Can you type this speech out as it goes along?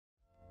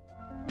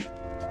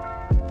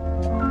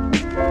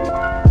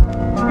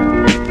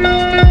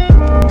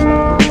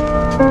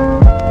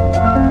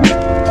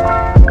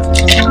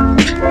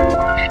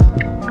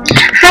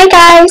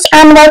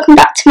and welcome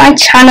back to my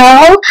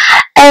channel.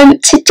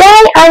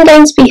 Today I'm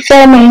going to be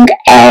filming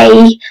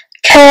a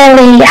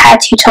curly hair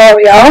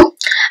tutorial.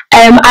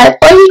 I've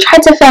already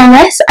tried to film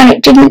this and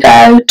it didn't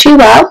go too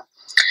well,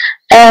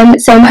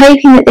 so I'm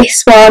hoping that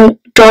this one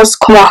does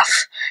come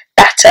off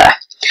better.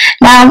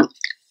 Now,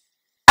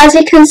 as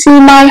you can see,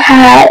 my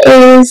hair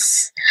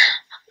is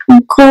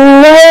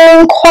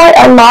growing quite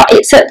a lot.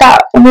 It's at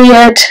that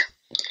weird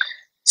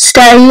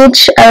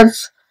stage of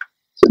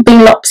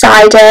being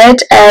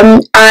lopsided.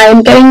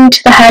 I'm going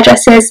to the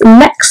hairdressers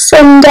next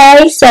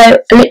Sunday, so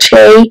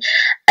literally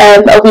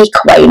a week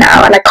away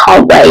now, and I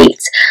can't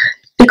wait.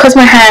 Because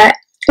my hair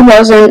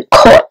wasn't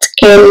cut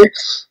in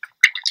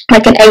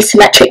like an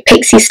asymmetric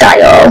pixie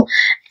style,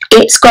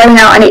 it's growing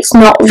out and it's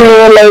not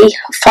really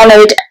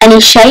followed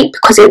any shape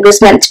because it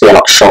was meant to be a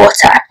lot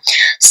shorter.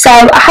 So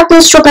I have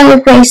been struggling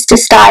with ways to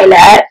style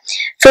it.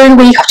 For the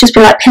week I've just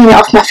been like pinning it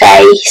off my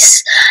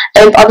face.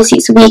 Obviously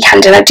it's a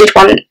weekend and I did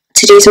want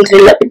to do something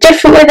a little bit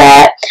different with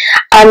it.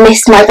 I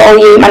missed my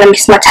volume and I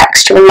missed my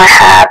texture in my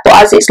hair, but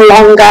as it's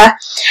longer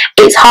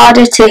it's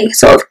harder to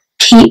sort of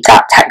keep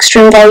that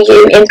texture and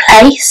volume in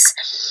place.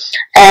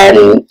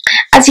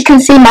 As you can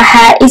see, my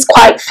hair is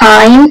quite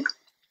fine.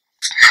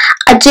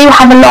 I do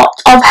have a lot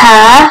of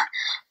hair,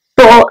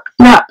 but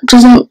that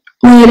doesn't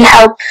really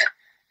help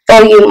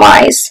volume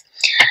wise.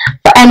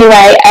 But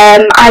anyway,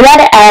 I let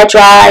it air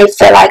dry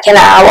for like an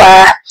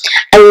hour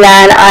and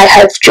then I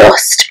have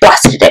just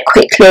blasted it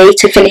quickly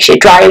to finish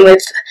it drying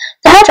with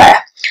the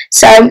hairdryer.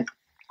 So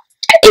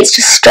it's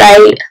just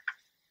straight,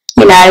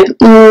 you know,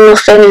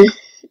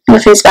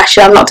 nothing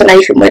special. I've not done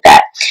anything with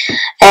it.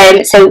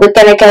 So we're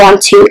going to go on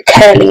to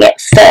curling it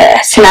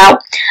first. Now,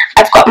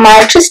 I've got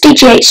my trusty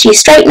GHG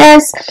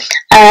straighteners.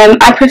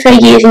 I prefer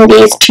using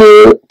these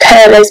two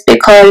curlers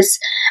because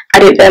I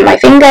don't burn my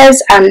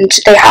fingers and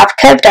they have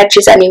curved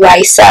edges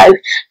anyway, so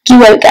you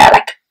won't get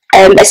like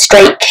a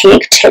straight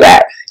kink to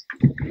it.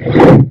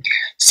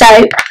 So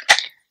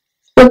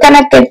we're going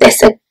to give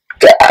this a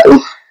go.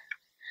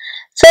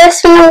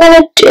 First thing I'm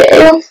going to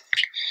do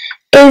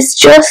is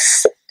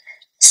just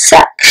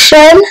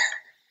section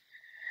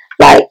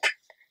like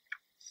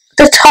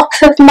the top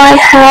of my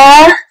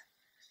hair.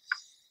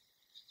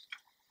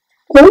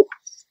 Ooh.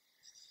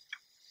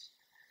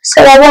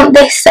 So I want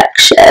this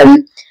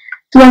section,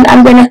 the one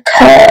I'm going to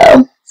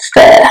curl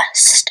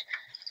first,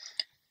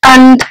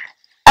 and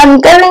I'm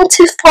going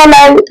to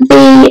follow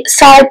the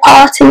side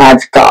parting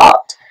I've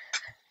got,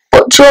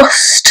 but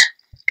just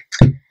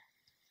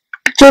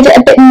give it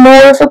a bit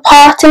more of a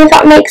parting, if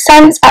that makes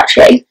sense.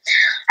 Actually,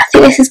 I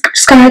think this is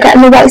just going to get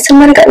in the way, so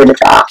I'm going to get rid of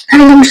that,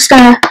 and I'm just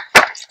going to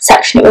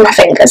section it with my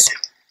fingers.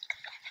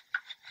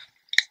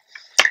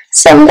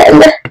 So I'm getting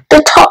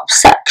the top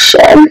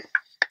section,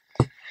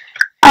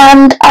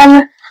 and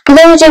I'm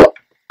going to do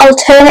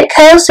alternate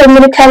curls, so I'm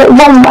going to curl it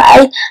one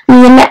way,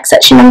 and the next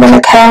section I'm going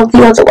to curl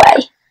the other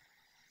way.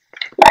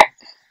 Right,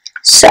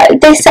 so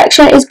this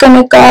section is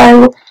going to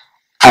go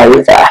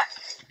over.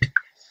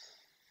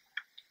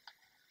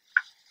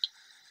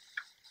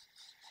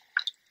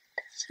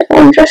 So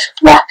I'm just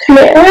wrapping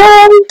it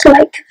around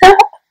like that.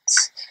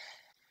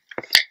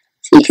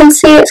 So you can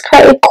see it's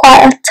created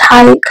quite a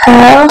tight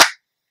curl.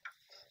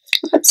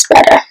 That's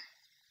better.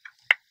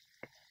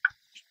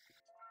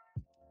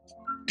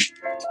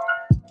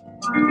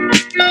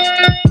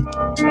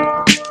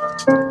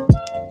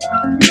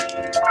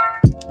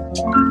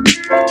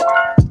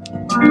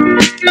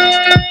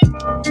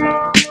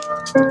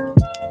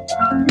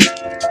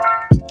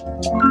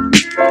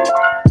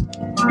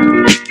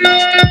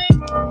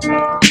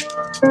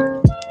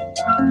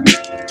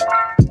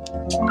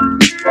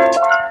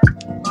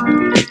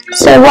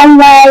 So one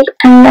way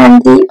and then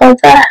the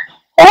other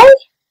way.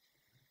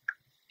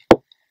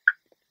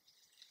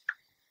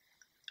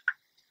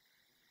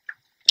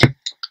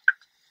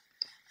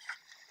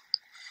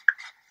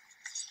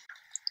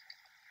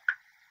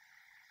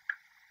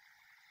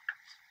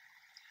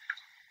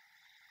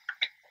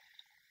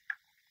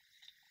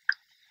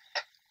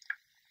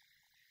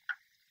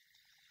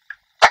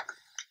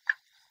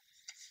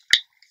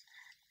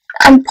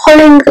 I'm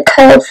pulling the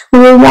curl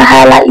through my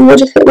hair like you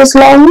would if it was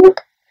long.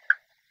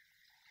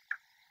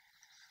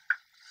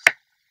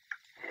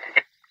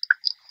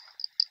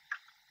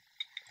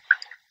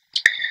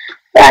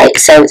 Right,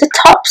 so the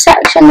top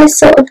section is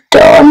sort of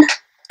done.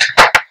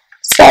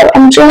 So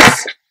I'm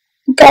just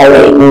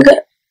going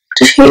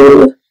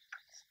to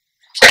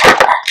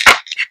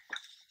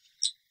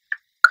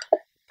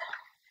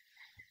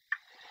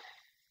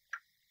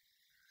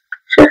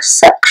just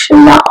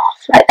section that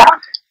off like that.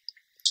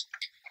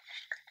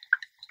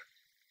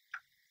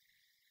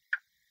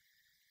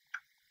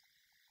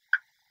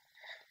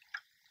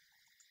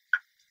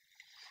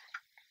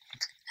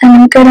 And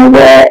I'm going to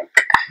work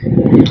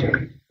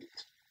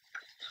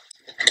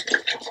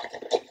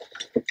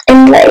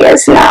in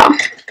layers now.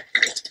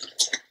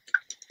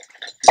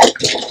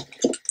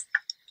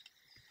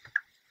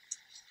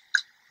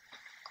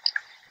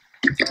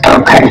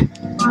 Okay.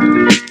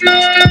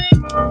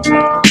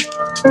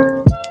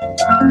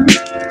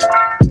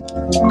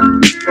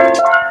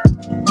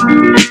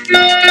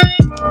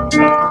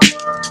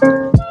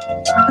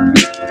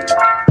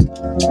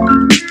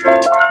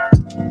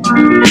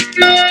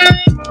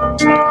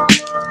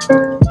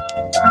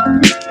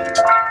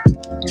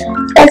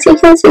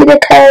 see the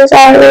curls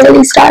are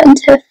really starting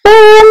to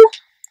form.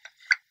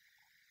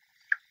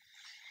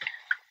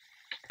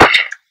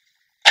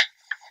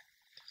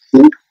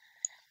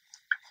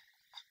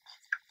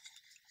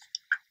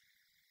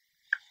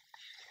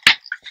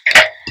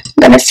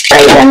 I'm going to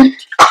spray them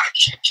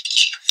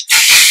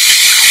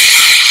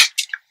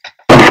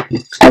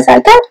as I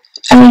go.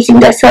 I'm using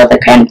the Silver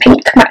Crane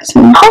Pink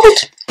Maximum Hold.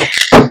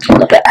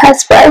 Look at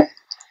hairspray.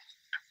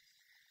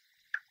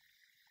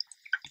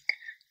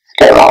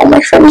 I don't want all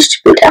my fringe to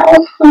be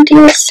down. I'll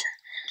do this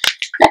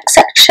next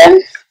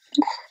section.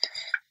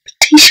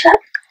 T-shirt.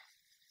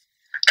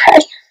 Okay.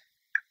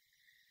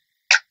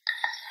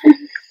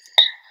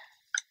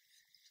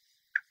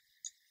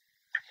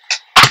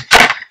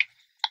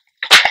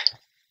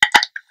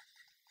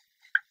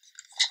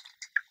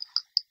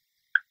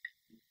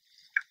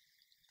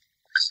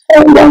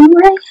 So one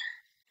way,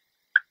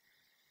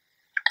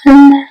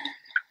 and then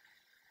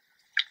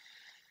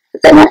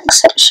the next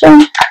section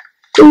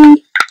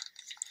the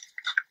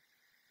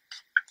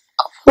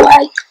other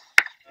way.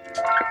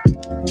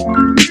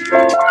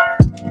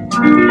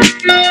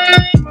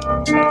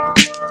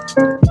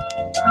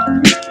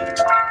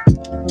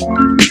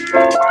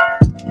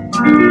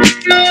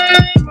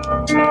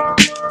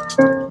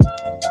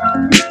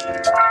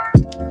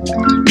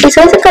 It's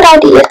always a good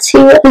idea to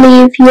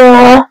leave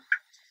your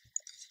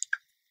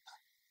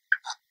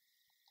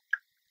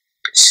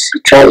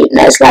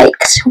straighteners like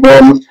to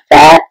warm up a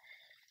bit.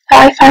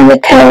 I find the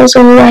curls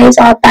always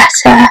are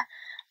better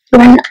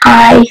when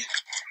I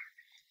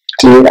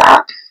do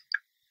that.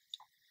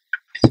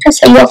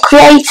 So you're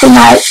creating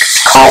like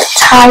quite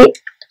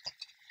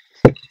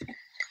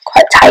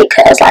tight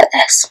curls like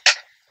this.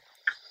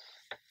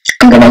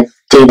 I'm going to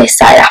do this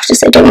side after,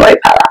 so don't worry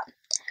about that.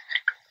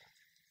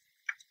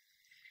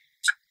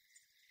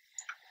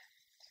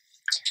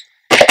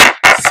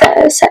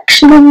 So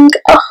sectioning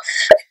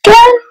off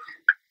again.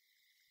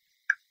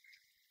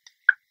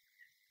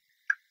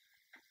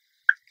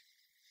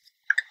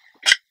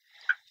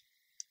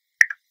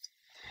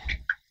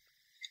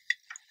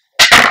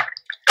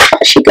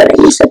 Actually going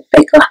to use a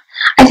bigger.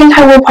 I think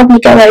I will probably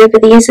go over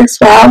these as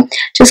well.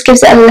 Just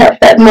gives it a little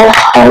bit more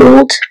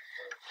hold.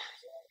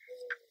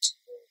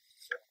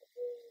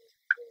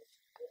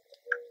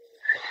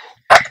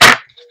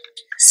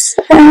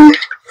 So from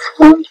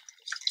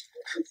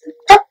the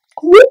back,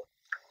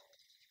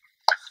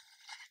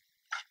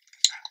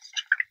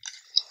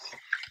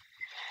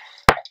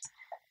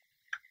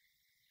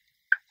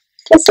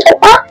 just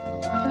like that.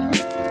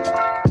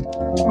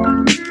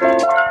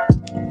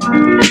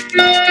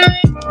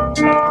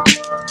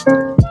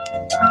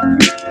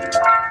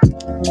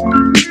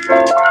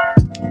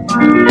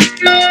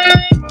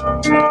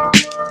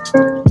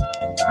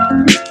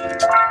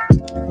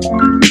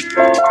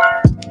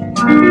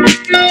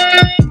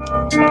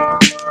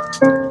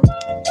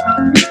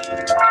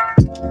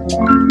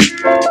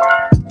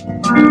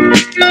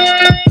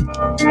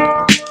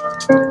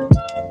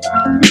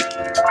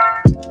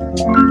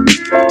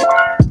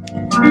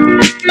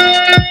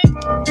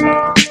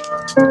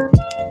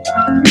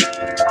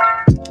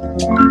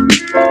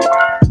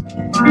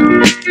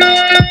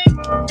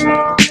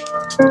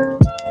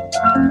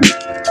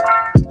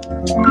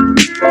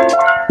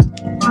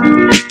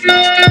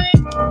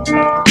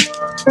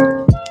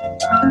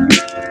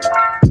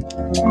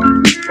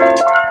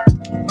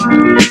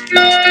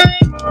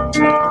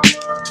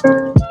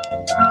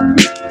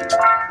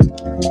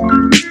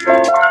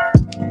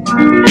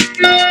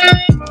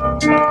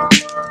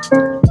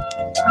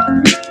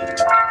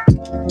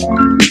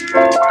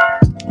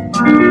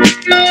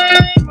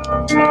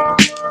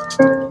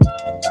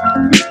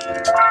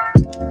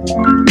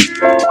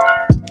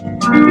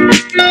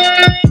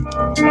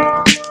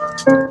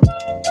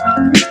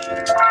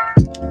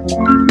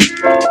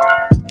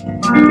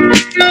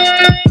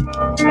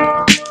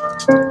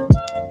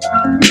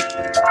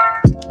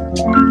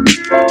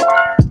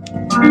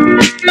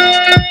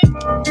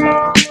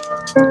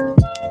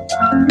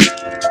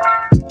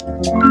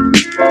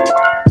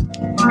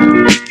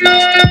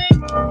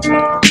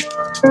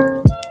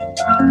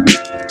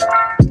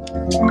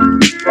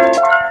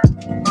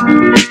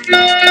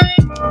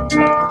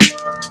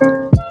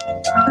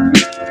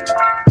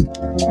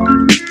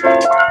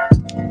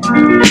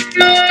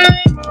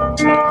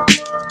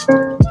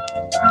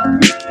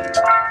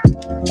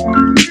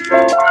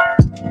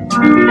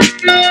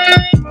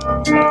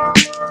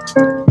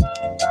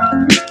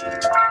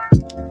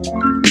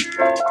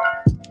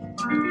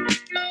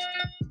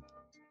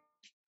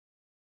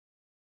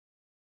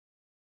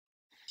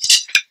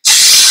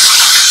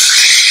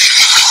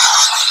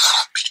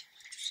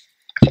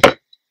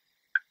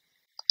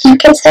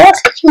 Okay, so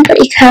that's looking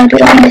pretty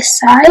curly on this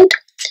side.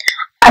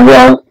 I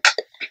will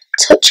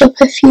touch up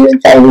a few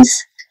of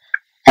those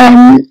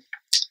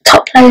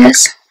top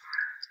layers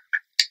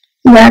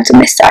when I've done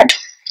this side,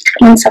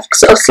 once I've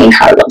sort of seen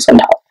how it looks on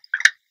top.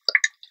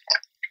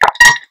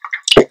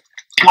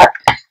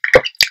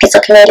 It's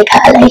looking really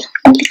curly,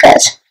 really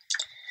good.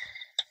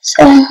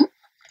 So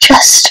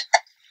just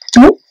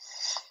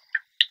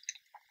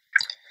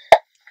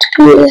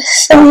do the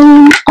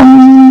same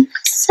on the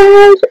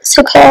side.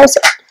 So curls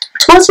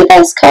towards your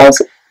face,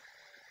 curls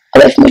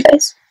away from your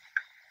face.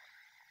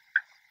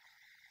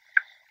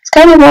 It's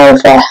kind of more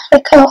of a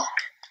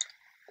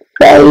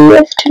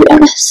wave, to be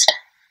honest,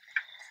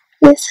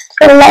 with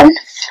the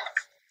length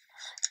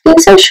being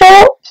so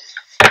short.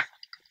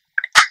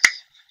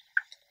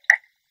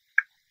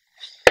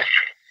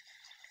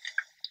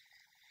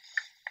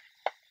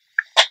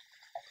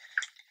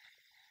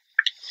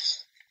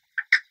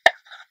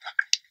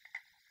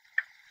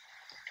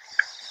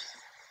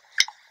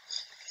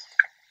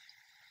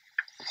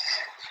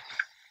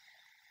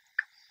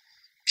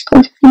 I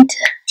need to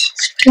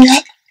spray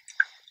that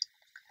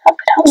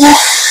bit out there.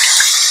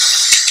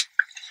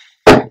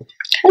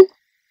 Okay.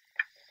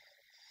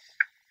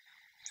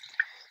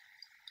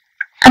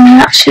 And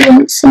I actually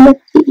want some of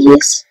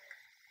these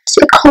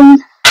to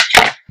come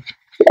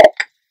like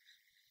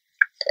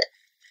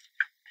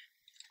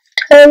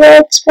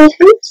towards my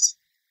face.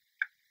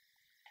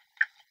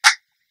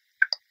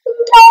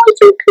 Oh,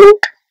 so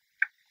cute.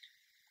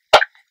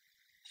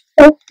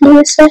 Oh,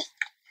 this way.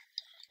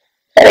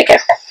 There we go.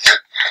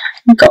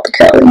 I've got the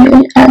curl in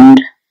the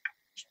end.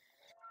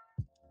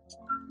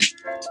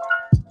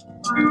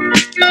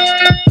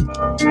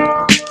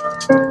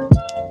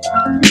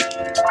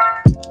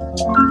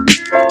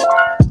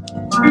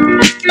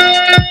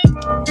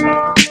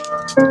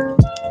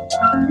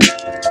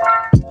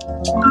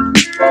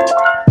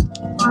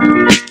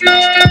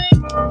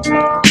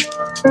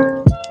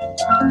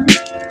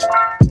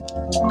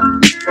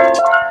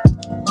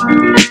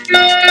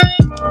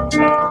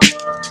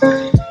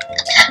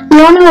 You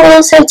want to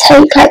also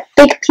take like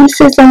big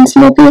pieces and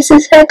small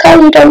pieces of hair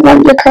curl. You don't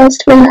want your curls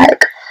to be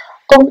like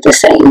all the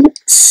same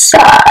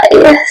size.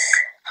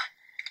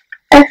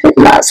 I think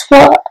that's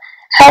what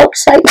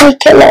helps like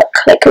make it look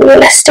like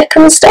realistic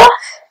and stuff.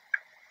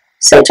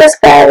 So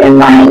just bear in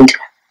mind,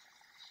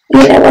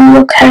 you know, when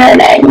you're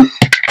curling.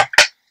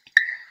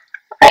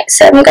 Right,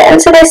 so I'm getting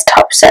to this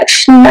top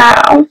section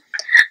now,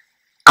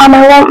 and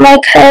I want my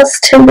curls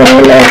to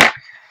really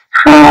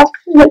have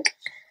like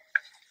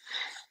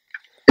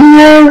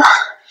no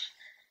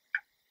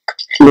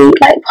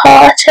complete like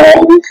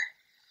parting.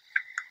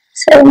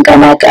 So I'm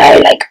gonna go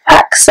like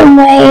back some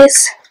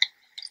ways.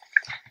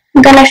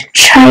 I'm gonna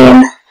try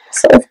and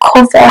sort of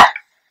cover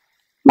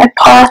my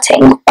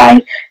parting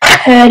by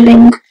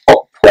curling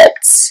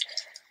upwards.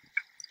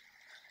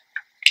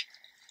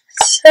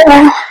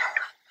 So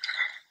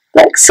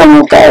like some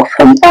will go up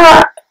and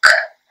back,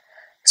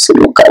 some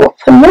will go up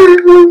and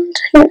round,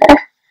 you know,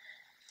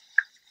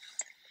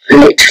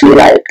 literally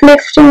like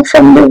lifting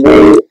from the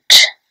root.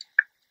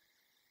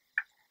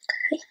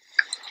 Okay.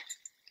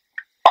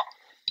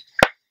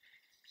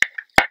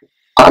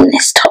 On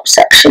this top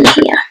section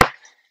here.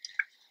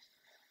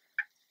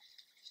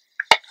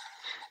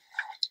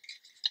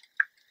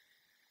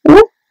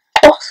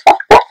 Off that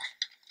bit.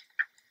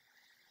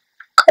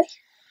 Okay.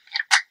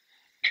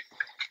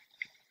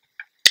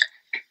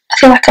 I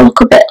feel like I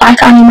look a bit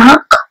like Annie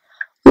Mac,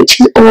 which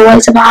is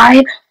always a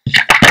vibe.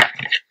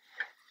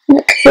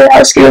 Look who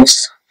else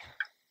loves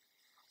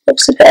a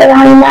bit of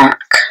Annie Mac.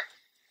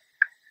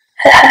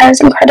 Her hair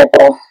is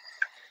incredible.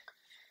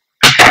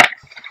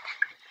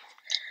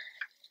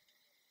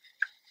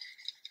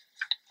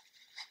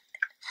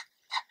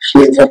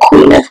 She's the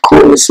queen of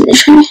coolness, isn't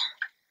she?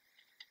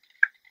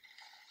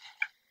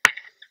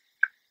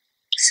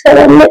 So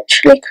I'm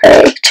literally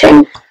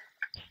creating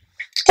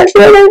a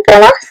really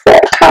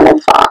graphic kind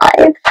of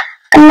vibe.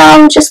 And now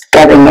I'm just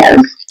going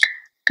in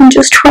and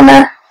just trying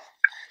to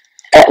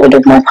get rid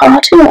of my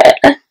parting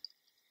really.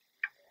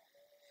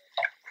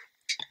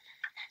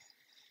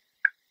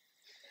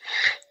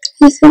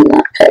 I think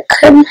that bit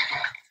can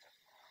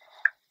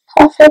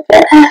have a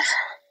bit of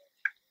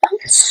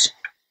bounce.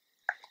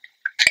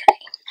 Okay.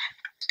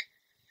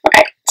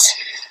 Right.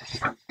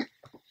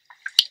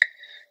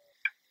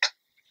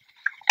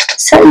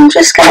 So I'm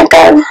just gonna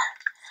go.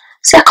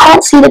 See, I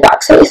can't see the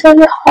back, so it's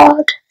really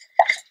hard.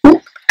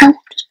 Oop, I'll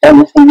just put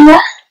my finger.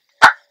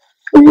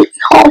 Really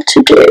hard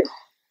to do.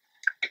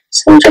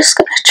 So I'm just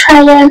gonna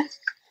try and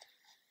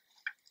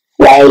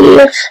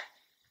wave.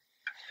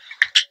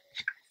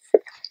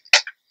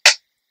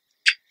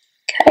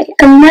 Okay,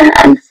 and then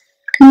I'm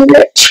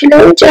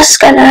literally just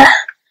gonna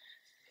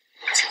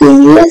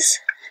tease.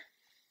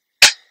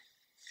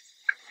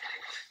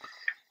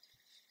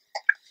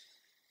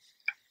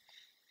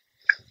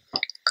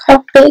 How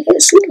big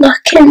it's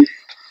looking.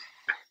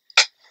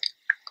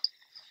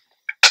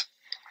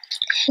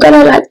 I'm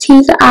gonna like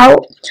tease it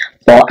out,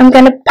 but I'm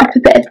gonna pop a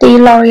bit of the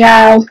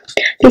L'Oreal.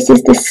 This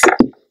is this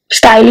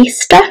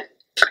Stylista,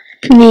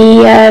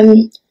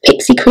 the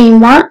Pixie Creme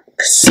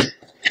Wax,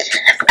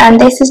 and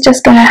this is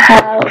just gonna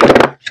help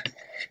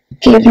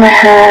give my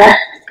hair,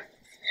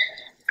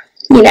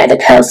 you know, the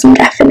curls some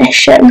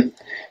definition.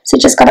 So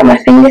just got on my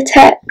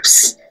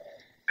fingertips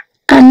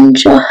and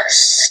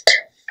just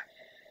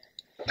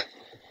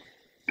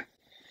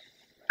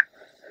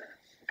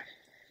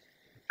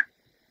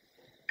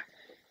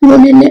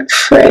running it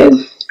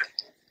through.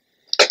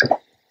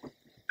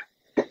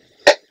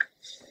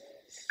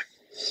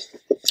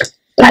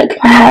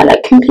 hair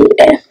like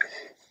completely.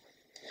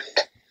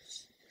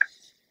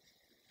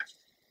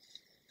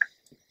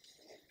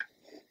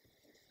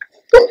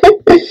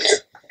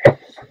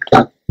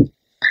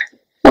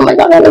 Oh my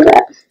god, I love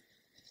it.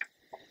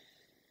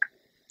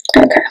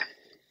 Okay.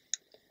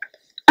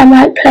 I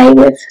might play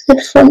with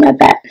the front a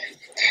bit.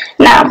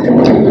 Now,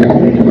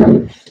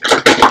 I'm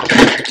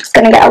just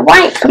going to get a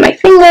wipe for my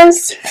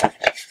fingers.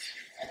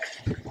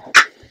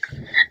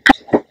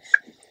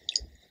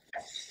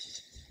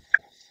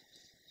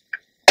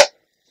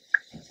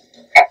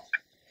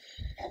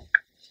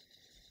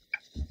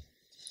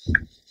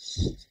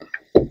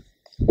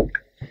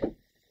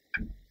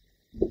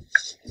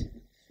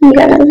 I'm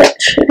going to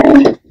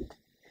literally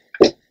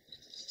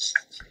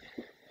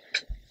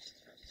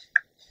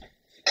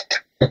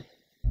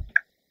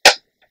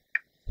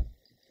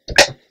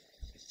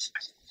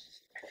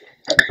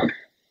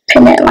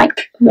pin it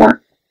like that.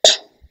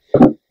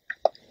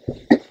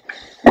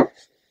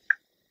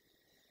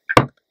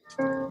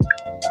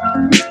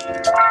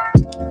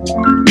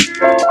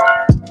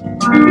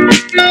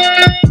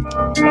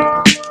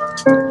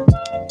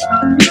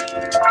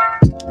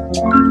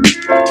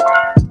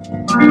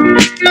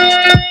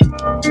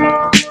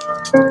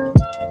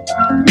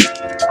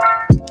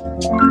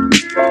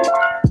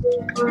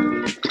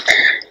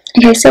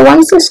 Okay, so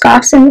once the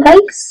scarf's in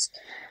place,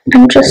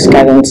 I'm just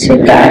going to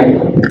go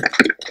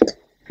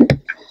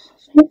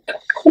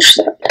push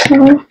that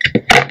down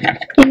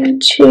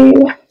into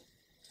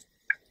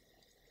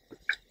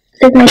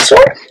the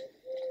middle.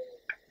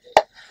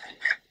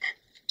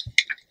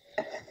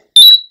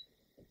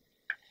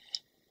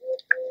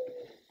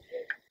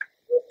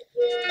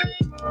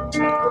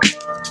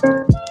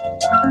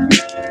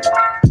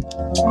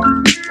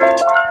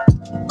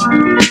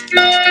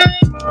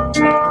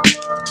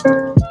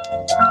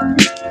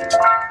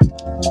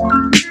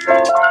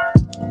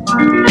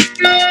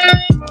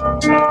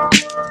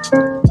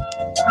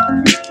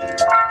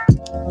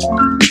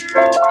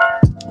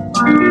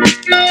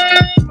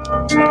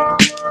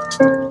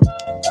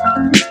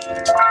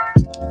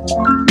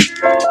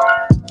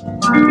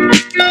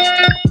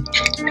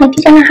 If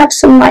you're going to have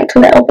some like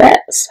little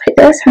bits like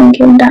this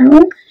hanging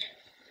down,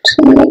 just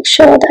want to make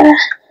sure they're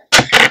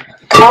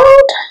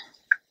cold.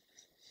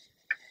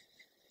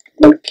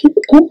 Keep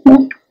it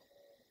open.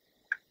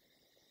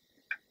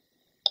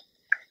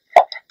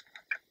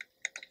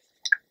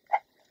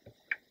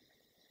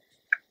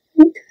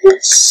 Like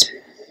this.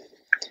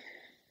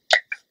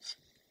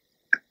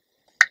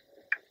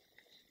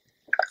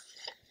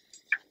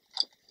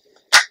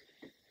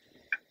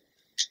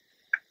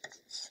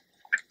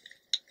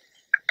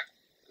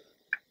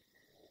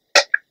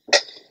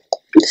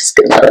 I'm just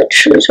going to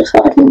literally just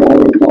add more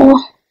and more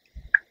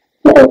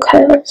little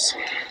curls.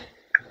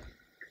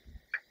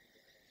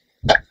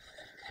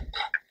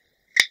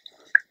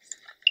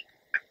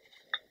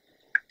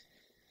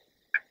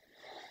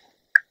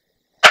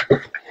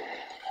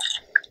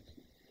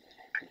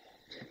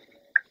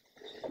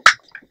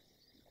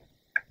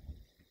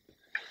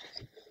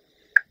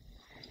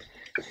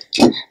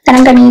 Then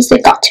I'm going to use the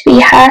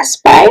Got2b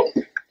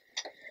hairspray.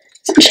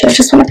 Actually, I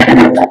just want to put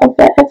a little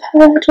bit of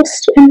hair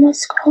just in the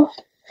scarf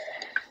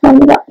on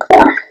the back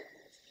there.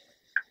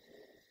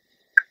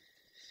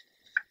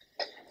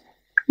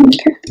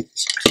 Okay.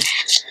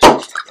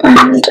 And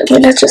I'm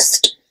going to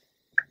just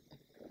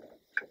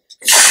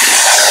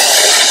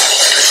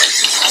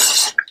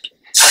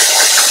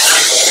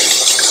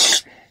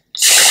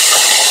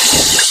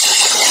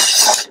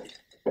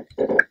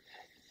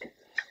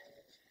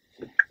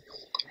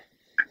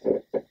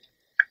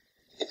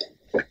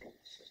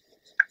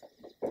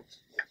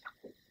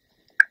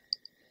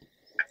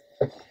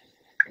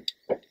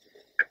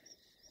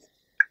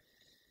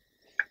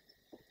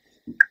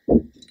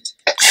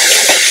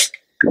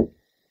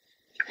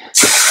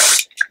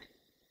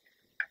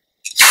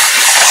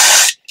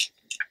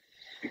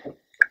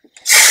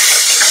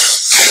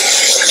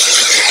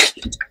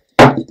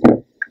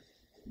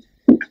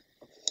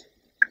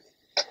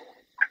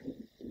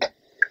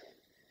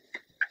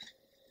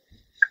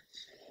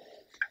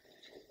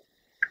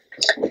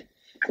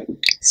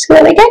so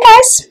there we go,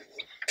 guys.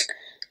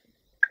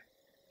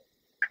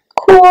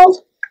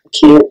 Cool,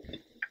 cute,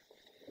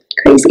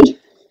 crazy.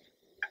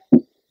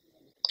 Hope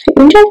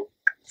you enjoy.